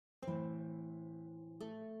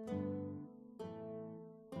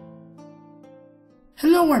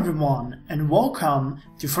Hello everyone, and welcome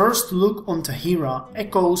to First Look on Tahira,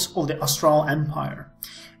 Echoes of the Astral Empire.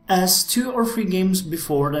 As 2 or 3 games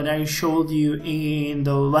before that I showed you in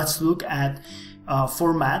the Let's Look at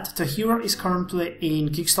format, Tahira is currently in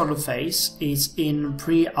Kickstarter phase. It's in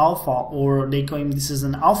pre-alpha, or they claim this is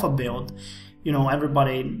an alpha build. You know,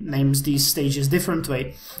 everybody names these stages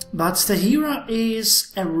differently. But Tahira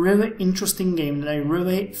is a really interesting game that I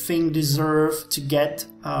really think deserves to get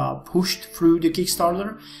pushed through the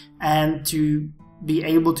Kickstarter and to be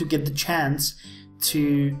able to get the chance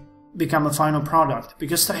to become a final product.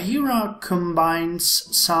 Because Tahira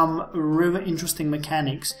combines some really interesting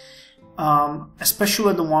mechanics,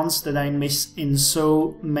 especially the ones that I miss in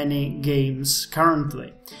so many games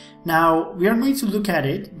currently. Now, we are going to look at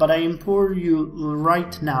it, but I implore you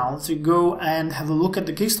right now to go and have a look at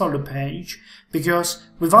the Kickstarter page, because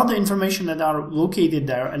without the information that are located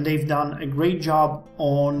there, and they've done a great job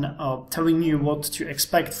on telling you what to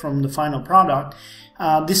expect from the final product,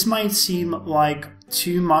 this might seem like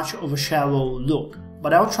too much of a shallow look,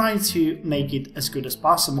 but I'll try to make it as good as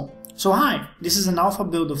possible. So hi, this is an alpha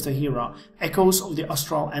build of Tahira, Echoes of the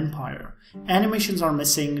Astral Empire. Animations are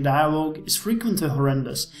missing, dialogue is frequently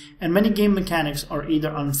horrendous, and many game mechanics are either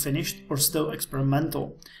unfinished or still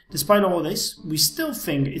experimental. Despite all this, we still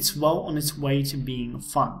think it's well on its way to being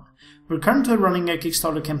fun. We're currently running a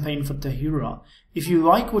Kickstarter campaign for Tahira. If you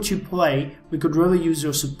like what you play, we could really use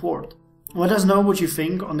your support. Let us know what you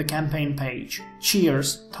think on the campaign page.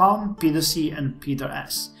 Cheers, Tom, Peter C and Peter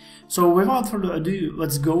S. So without further ado,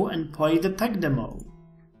 let's go and play the tech demo.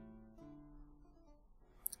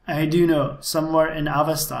 I do know, somewhere in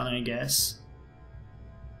Avestan, I guess.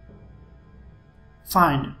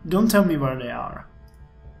 Fine, don't tell me where they are.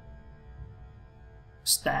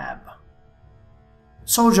 Stab.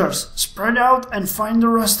 Soldiers, spread out and find the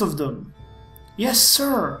rest of them. Yes,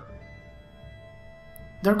 sir.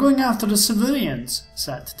 They're going after the civilians,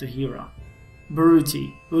 said Tahira.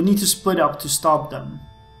 Baruti, we'll need to split up to stop them.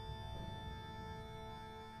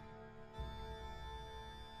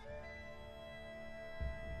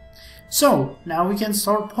 So, now we can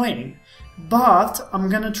start playing, but I'm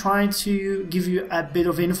gonna try to give you a bit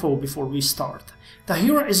of info before we start.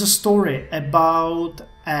 Tahira is a story about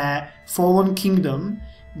a fallen kingdom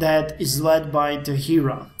that is led by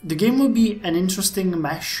Tahira. The game will be an interesting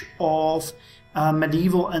mesh of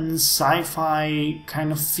medieval and sci-fi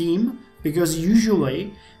kind of theme, because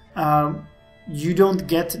usually you don't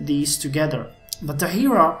get these together. But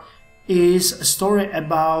Tahira is a story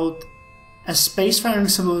about a spacefaring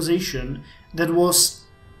civilization that was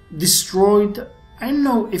destroyed. I don't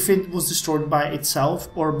know if it was destroyed by itself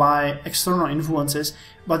or by external influences,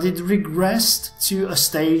 but it regressed to a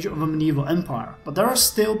stage of a medieval empire. But there are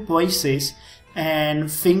still places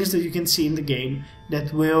and things that you can see in the game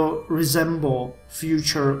that will resemble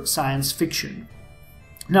future science fiction.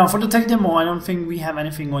 Now, for the tech demo, I don't think we have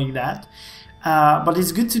anything like that. But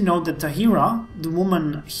it's good to know that Tahira, the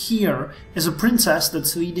woman here, is a princess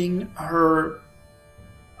that's leading her,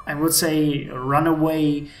 I would say,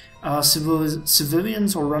 runaway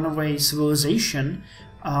civilians or runaway civilization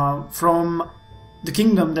from the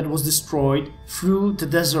kingdom that was destroyed through the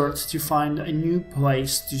desert to find a new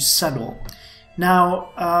place to settle.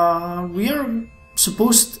 Now, we are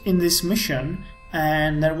supposed in this mission,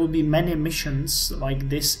 and there will be many missions like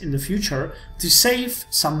this in the future, to save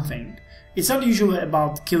something. It's not usually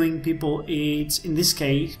about killing people, it's in this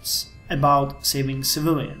case about saving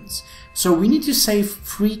civilians. So we need to save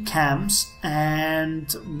 3 camps,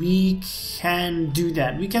 and we can do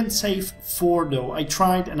that. We can save 4 though. I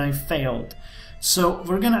tried and I failed. So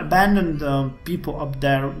we're gonna abandon the people up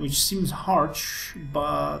there, which seems harsh,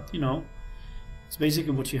 but you know, it's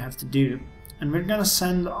basically what you have to do. And we're gonna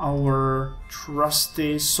send our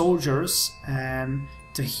trusty soldiers and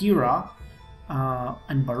Tahira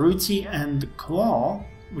and Baruti and Claw,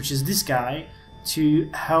 which is this guy, to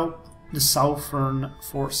help the southern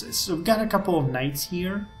forces. So we've got a couple of knights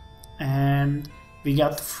here, and we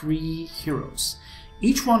got 3 heroes.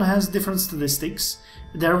 Each one has different statistics.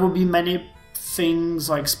 There will be many things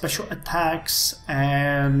like special attacks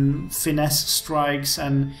and finesse strikes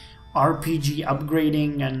and RPG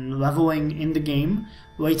upgrading and leveling in the game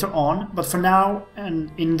later on, but for now,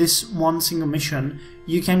 and in this one single mission,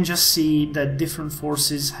 you can just see that different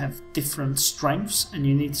forces have different strengths and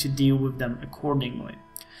you need to deal with them accordingly.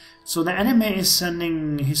 So the enemy is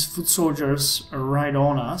sending his foot soldiers right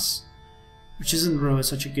on us, which isn't really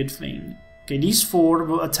such a good thing. Okay, these 4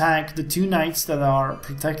 will attack the 2 knights that are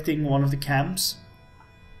protecting one of the camps,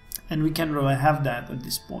 and we can't really have that at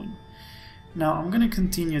this point. Now I'm gonna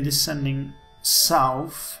continue descending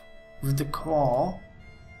south with the Claw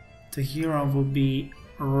Tahira will be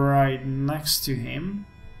right next to him.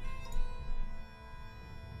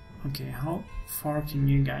 Okay, how far can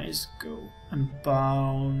you guys go?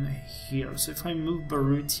 About here. So if I move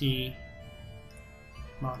Baruti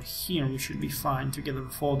about here, we should be fine together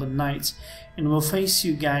with all the knights. And we'll face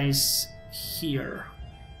you guys here,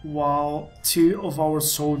 while 2 of our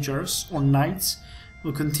soldiers or knights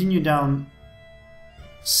will continue down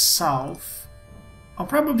south. I'll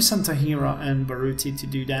probably send Tahira and Baruti to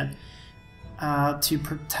do that, to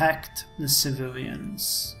protect the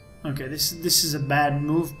civilians. Okay, this is a bad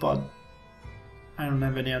move, but I don't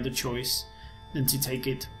have any other choice than to take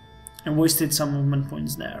it, and wasted some movement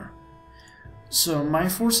points there. So my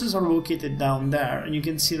forces are located down there, and you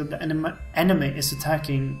can see that the enemy is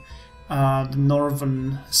attacking the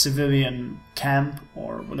northern civilian camp,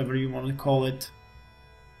 or whatever you want to call it.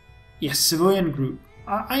 Yes, civilian group.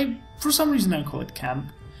 For some reason I call it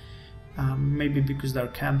camp. Maybe because they're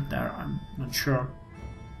camped there, I'm not sure.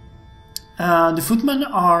 The footmen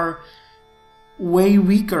are way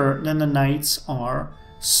weaker than the knights are,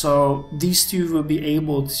 so these 2 will be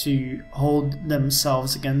able to hold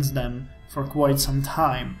themselves against them for quite some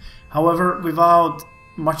time. However, without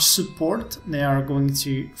much support, they are going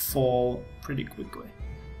to fall pretty quickly.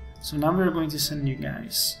 So now we're going to send you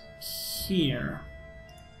guys here,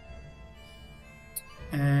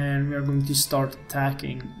 and we are going to start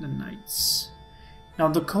attacking the knights. Now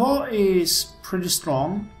the claw is pretty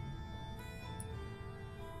strong.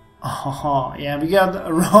 Oh, yeah, we got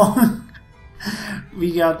a wrong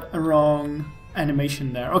we got a wrong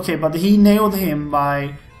animation there. Okay, but he nailed him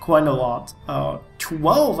by quite a lot.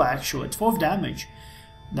 12 actually, 12 damage.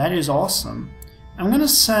 That is awesome. I'm gonna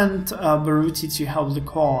send Baruti to help the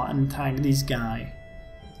claw and attack this guy.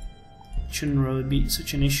 Shouldn't really be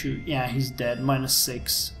such an issue. Yeah, he's dead,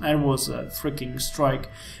 -6. That was a freaking strike.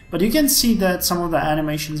 But you can see that some of the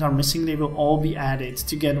animations are missing. They will all be added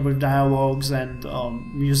together with dialogues and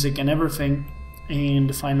music and everything in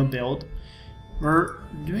the final build. We're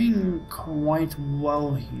doing quite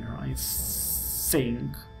well here, I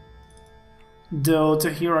think. Though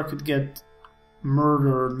Tahira could get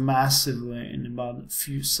murdered massively in about a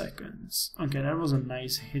few seconds. Okay, that was a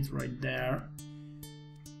nice hit right there.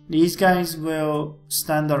 These guys will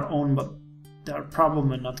stand their own, but they're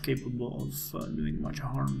probably not capable of doing much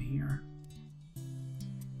harm here.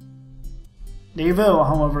 They will,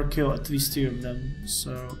 however, kill at least 2 of them,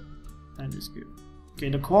 so that is good. Okay,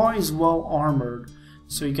 the claw is well armored,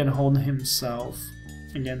 so he can hold himself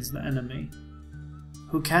against the enemy.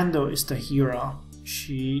 Who can though is Tahira.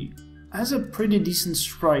 She has a pretty decent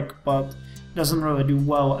strike, but doesn't really do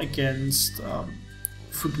well against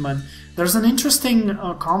footmen. There's an interesting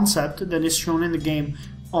concept that is shown in the game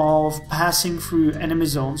of passing through enemy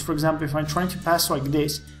zones. For example, if I'm trying to pass like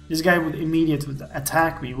this guy would immediately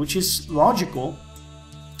attack me, which is logical,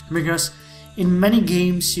 because in many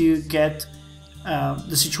games you get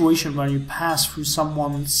the situation where you pass through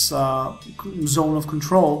someone's zone of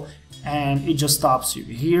control and it just stops you.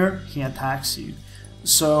 Here, he attacks you.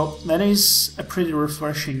 So that is a pretty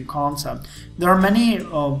refreshing concept. There are many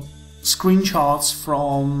screenshots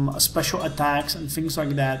from special attacks and things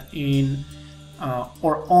like that in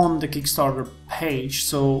or on the Kickstarter page,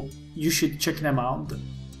 so you should check them out.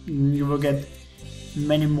 You will get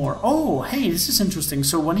many more. Oh, hey, this is interesting.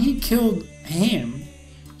 So when he killed him,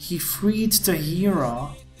 he freed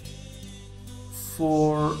Tahira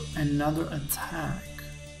for another attack.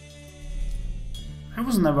 I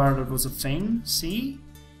wasn't aware that was a thing. See?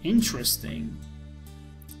 Interesting.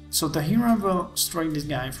 So Tahira will strike this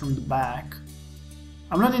guy from the back.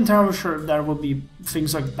 I'm not entirely sure if there will be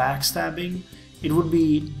things like backstabbing. It would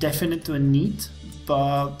be definitely neat,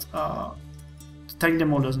 but the tech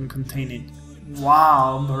demo doesn't contain it.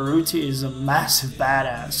 Wow, Baruti is a massive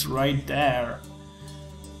badass right there.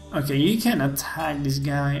 Okay, you can attack this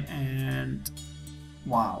guy and...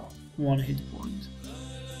 wow, 1 hit point.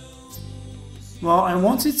 Well, I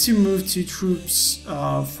wanted to move 2 troops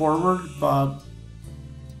forward, but...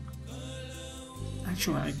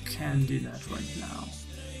 actually, I can't do that right now.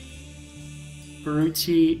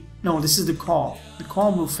 Baruti... no, this is the call. The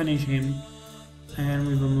call will finish him, and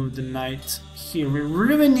we will move the knight here. We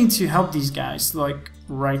really need to help these guys, like,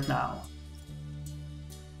 right now.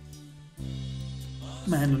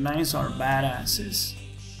 Man, the knights are badasses.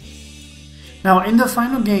 Now, in the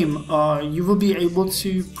final game, you will be able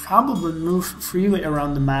to probably move freely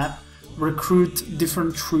around the map, recruit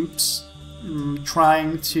different troops,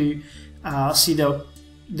 trying to see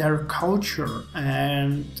their culture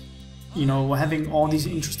and, you know, having all these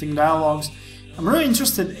interesting dialogues. I'm really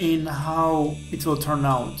interested in how it will turn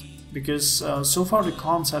out, because so far the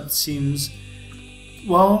concept seems,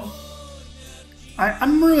 well,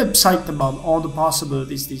 I'm really psyched about all the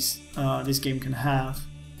possibilities this game can have.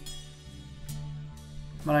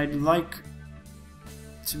 But I'd like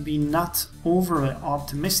to be not overly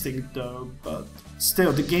optimistic though, but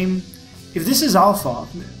still the game, if this is alpha,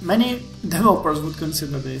 many developers would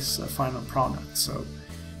consider this a final product, so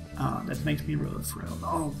that makes me really thrilled.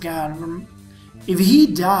 Oh god, if he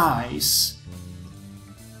dies,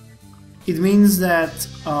 it means that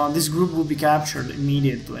this group will be captured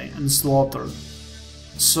immediately and slaughtered.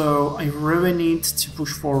 So I really need to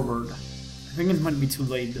push forward. I think it might be too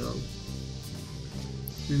late though.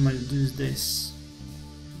 We might lose this.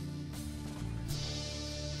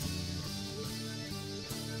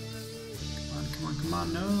 Come on, come on, come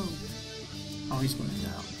on, no! Oh, he's going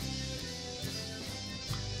down.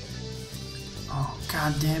 Oh,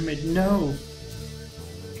 god damn it, no!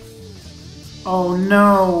 Oh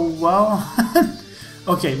no, well...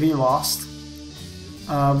 okay, we lost.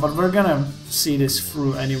 But we're gonna see this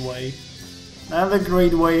through anyway. Another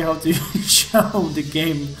great way how to show the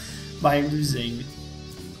game by losing.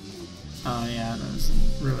 Yeah, there's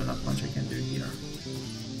really not much I can do here.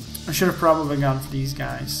 I should have probably gone for these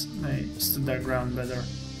guys. They stood their ground better.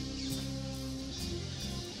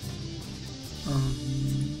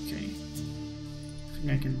 Okay. I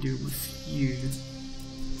think I can do with you.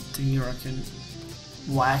 Here I can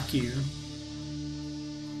whack you.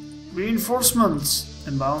 Reinforcements!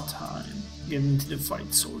 About time. Get into the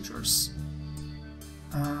fight, soldiers.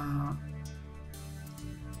 Okay,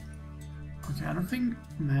 I don't think...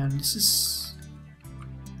 Man, this is...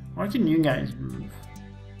 Why can you guys move?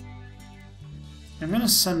 I'm gonna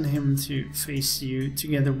send him to face you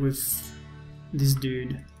together with this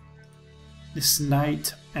dude. This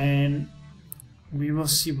knight, and we will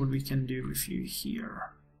see what we can do with you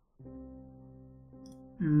here.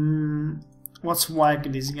 Let's whack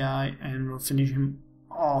this guy and we'll finish him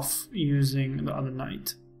off using the other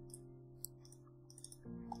knight.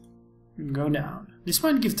 Go down. This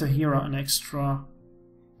might give Tahira an extra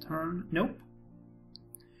turn. Nope.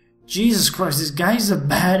 Jesus Christ, this guy's a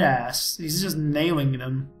badass. He's just nailing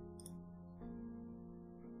them.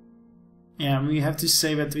 Yeah, we have to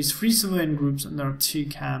save at least 3 civilian groups and there are 2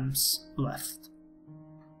 camps left.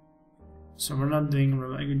 So we're not doing a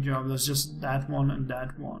really good job. There's just that one and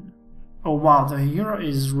that one. Oh wow, Tahira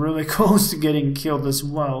is really close to getting killed as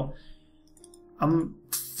well. I'm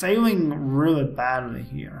failing really badly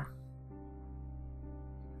here.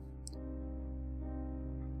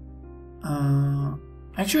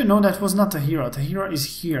 Actually, no, that was not Tahira. Tahira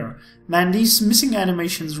is here. Man, these missing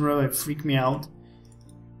animations really freak me out.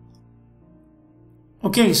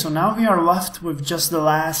 Okay, so now we are left with just the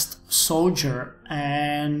last soldier,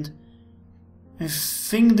 and I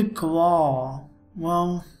think the claw,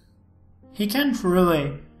 well, he can't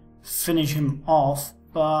really finish him off,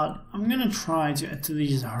 but I'm gonna try to at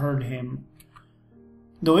least hurt him.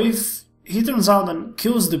 Though if he turns out and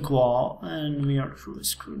kills the claw, and we are truly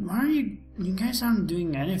screwed. Why are you guys aren't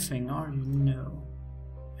doing anything, are you? No.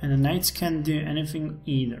 And the knights can't do anything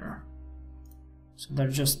either. So they're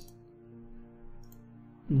just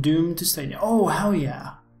doomed to stay there. Oh, hell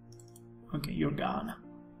yeah. Okay, you're gone.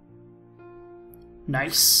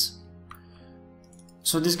 Nice.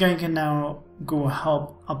 So this guy can now go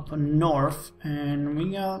help up north, and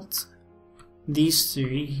we got these 2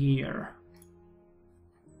 here.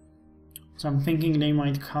 So I'm thinking they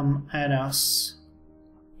might come at us.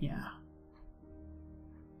 Yeah.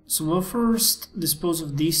 So we'll first dispose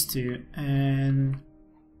of these 2, and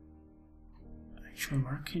actually,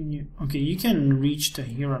 where can you? Okay, you can reach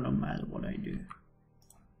Tahira no matter what I do.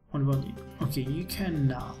 What about you? Okay, you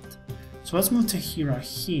cannot. So let's move Tahira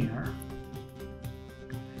here.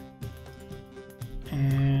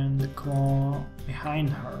 And the claw behind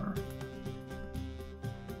her.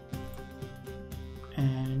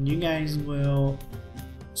 And you guys will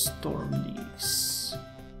storm these.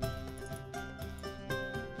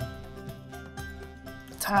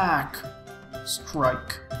 Attack!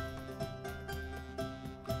 Strike.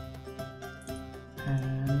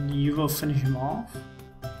 And you will finish him off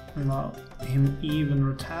without him even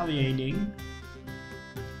retaliating.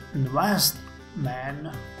 And the last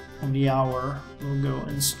man of the hour will go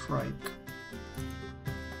and strike.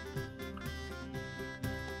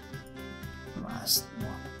 Last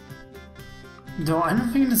one. Though I don't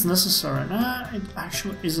think it's necessary. Nah, it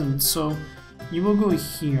actually isn't. So you will go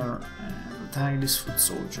here and attack this foot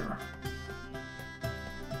soldier.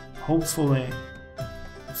 Hopefully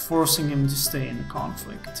forcing him to stay in the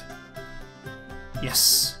conflict.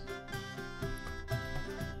 Yes.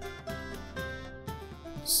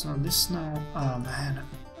 So this now, oh man,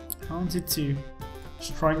 I wanted to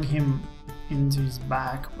strike him into his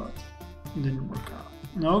back, but Didn't work out.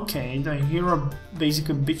 Okay, the hero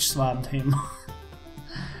basically bitch slapped him.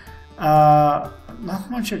 Not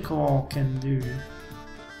much a claw can do.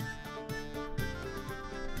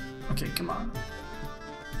 Okay, come on.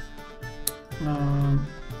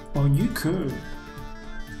 Well, you could.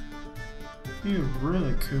 You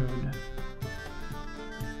really could.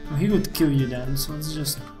 Well, he would kill you then, so let's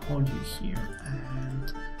just hold you here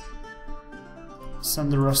and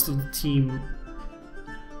send the rest of the team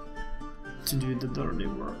to do the dirty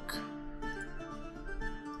work.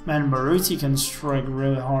 Man, Baruti can strike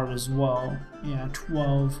really hard as well. Yeah,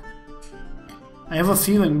 12. I have a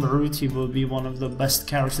feeling Baruti will be one of the best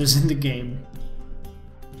characters in the game.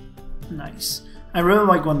 Nice. I really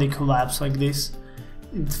like when they collapse like this.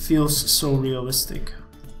 It feels so realistic.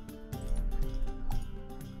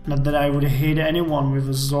 Not that I would hate anyone with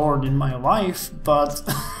a sword in my life, but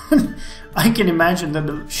I can imagine that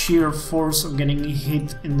the sheer force of getting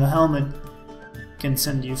hit in the helmet can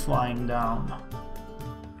send you flying down.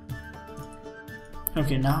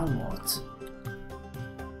 Okay, now what?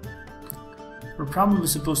 We're probably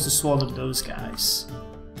supposed to swallow those guys.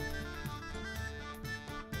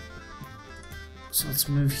 So let's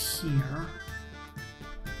move here.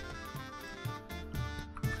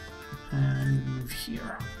 And move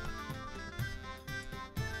here.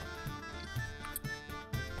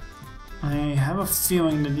 I have a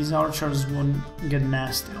feeling that these archers won't get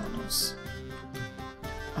nasty on us.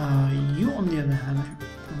 You on the other hand,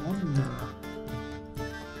 I wonder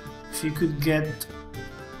if you could get...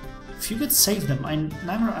 If you could save them. I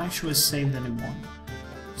never actually saved anyone.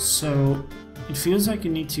 So it feels like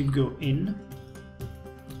you need to go in.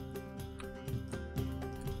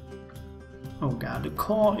 Oh god, the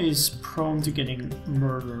claw is prone to getting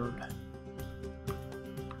murdered.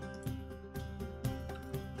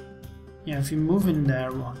 Yeah, if you move in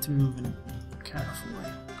there, we'll have to move in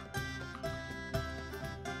carefully.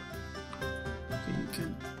 Okay, you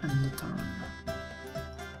can end the turn.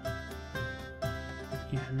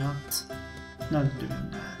 Yeah, not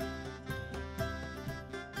doing that.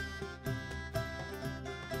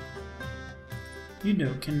 You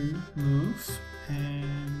know, can move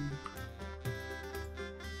and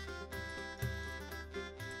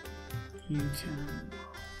you can.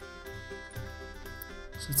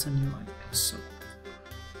 So it's a new like this. So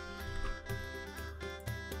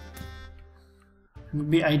it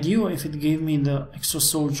would be ideal if it gave me the extra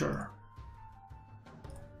soldier.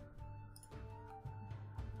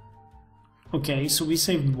 Okay, so we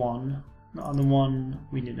saved one, the other one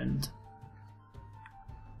we didn't.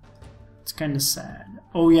 It's kind of sad.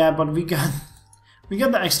 Oh yeah, but we got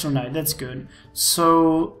the extra knight. That's good.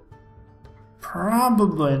 So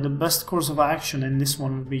probably the best course of action in this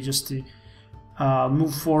one would be just to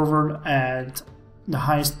move forward at the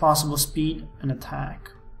highest possible speed and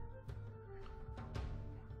attack.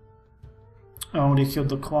 Oh, they killed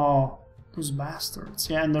the claw. Those bastards.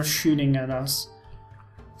 Yeah, and they're shooting at us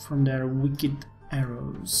from their wicked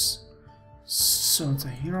arrows. So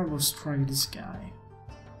Tahira will strike this guy.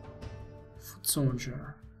 Foot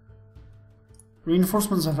soldier.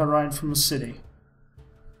 Reinforcements have arrived from the city.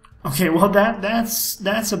 Okay, well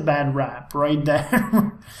that's a bad rap right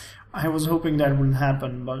there. I was hoping that wouldn't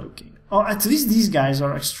happen, but okay. Oh, at least these guys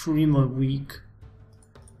are extremely weak.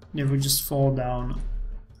 They would just fall down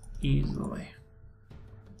easily.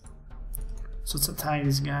 So let's attack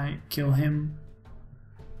this guy, kill him.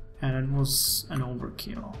 And it was an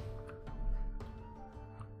overkill.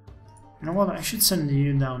 You know what, I should send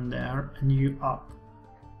you down there and you up.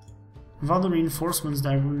 Without the reinforcements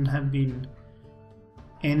there wouldn't have been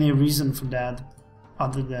any reason for that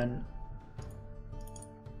other than...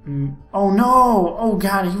 Oh no! Oh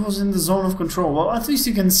god, he was in the zone of control. Well, at least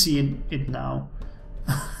you can see it now.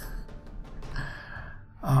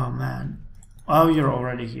 Oh man. Well, you're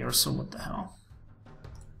already here, so what the hell.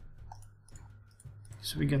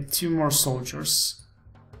 So we get 2 more soldiers.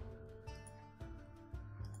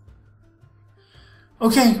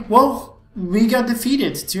 Okay, well, we got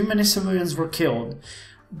defeated. Too many civilians were killed.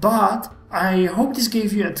 But I hope this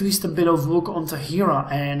gave you at least a bit of look on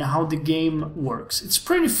Tahira and how the game works. It's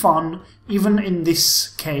pretty fun, even in this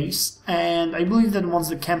case. And I believe that once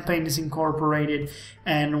the campaign is incorporated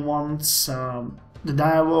and once the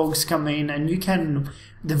dialogues come in and you can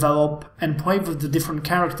develop and play with the different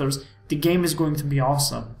characters, the game is going to be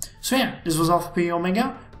awesome. So yeah, this was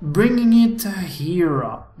Alfapiomega, bringing it to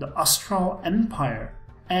Tahira, the Astral Empire,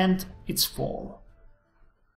 and its fall.